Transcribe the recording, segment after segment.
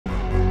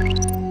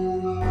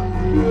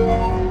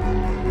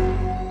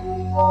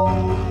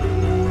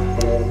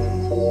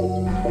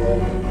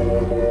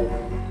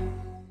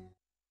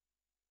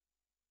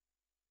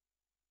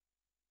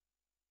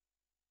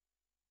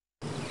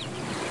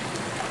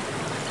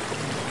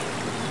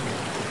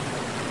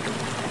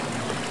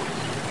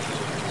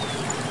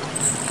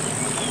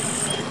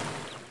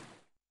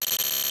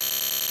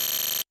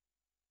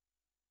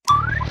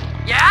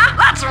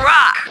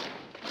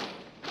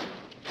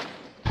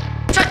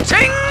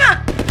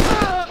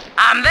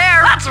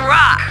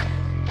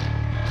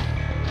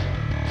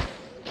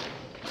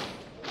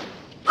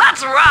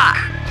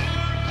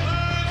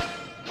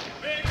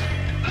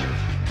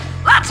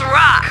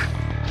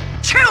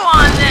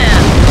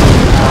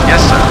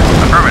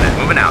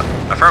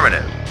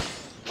Affirmative.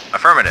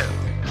 Affirmative.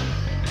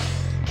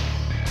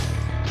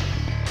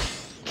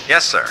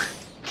 Yes, sir.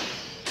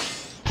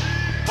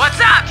 What's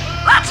up?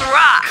 Let's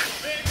rock!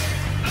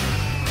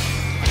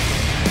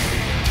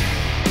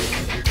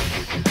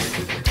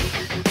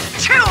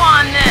 Chew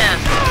on this!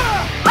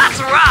 Let's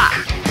rock!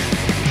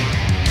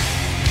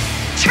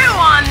 Chew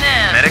on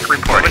this! Medic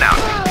reporting out.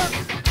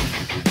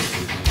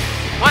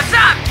 What's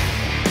up?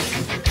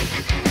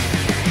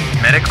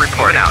 Medic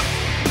reporting out.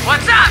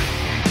 What's up?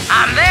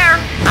 I'm there!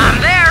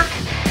 I'm there!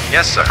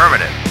 Yes, sir.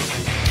 Affirmative.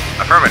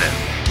 Affirmative.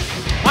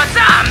 What's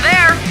up? I'm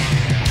there!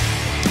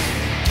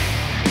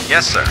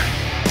 Yes, sir.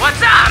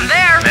 What's up? I'm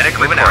there! Medic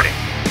reporting.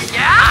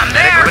 Yeah, I'm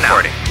there! Medic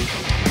reporting.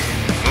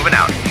 Moving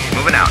out.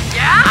 Moving out.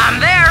 Yeah,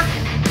 I'm there!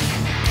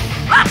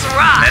 Let's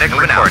rock! Medic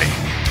reporting.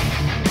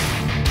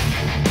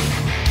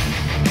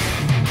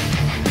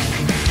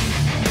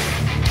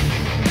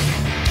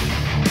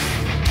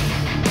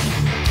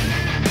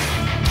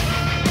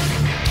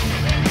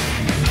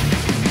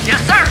 Yes,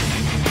 sir!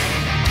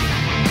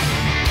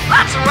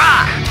 Let's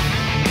rock!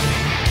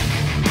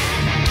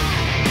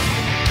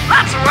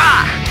 Let's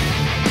rock!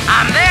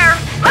 I'm there!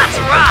 Let's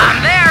rock! I'm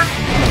there!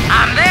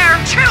 I'm there!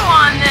 Chew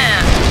on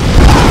this!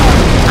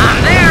 I'm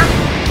there!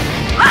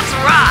 Let's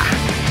rock!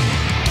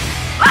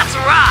 Let's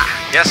rock!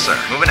 Yes, sir.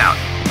 Moving out.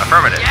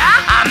 Affirmative. Yeah,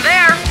 I'm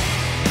there!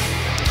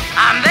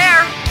 I'm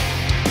there!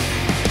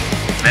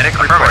 Medic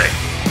reporting.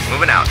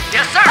 Moving out.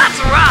 Yes, sir! Let's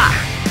rock!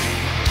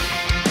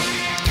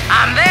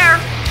 I'm there!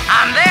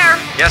 I'm there!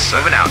 Yes, sir.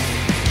 Moving out.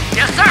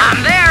 Yes, sir!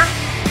 I'm there!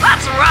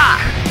 Let's rock!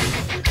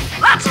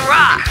 Let's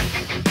rock!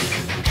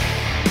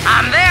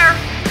 I'm there!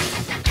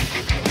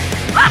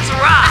 Let's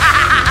rock!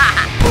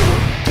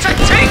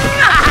 Cha-ching!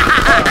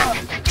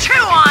 Chew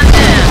on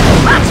this!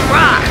 Let's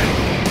rock!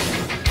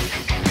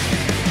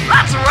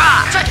 Let's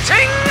rock!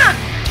 Cha-ching!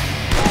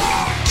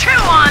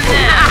 Chew on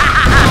this!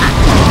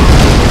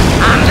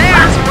 I'm there!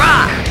 Let's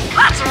rock!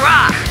 Let's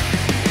rock!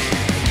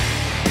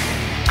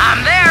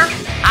 I'm there!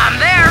 I'm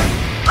there!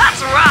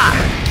 Let's rock!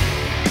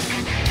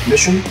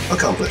 Mission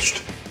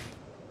accomplished.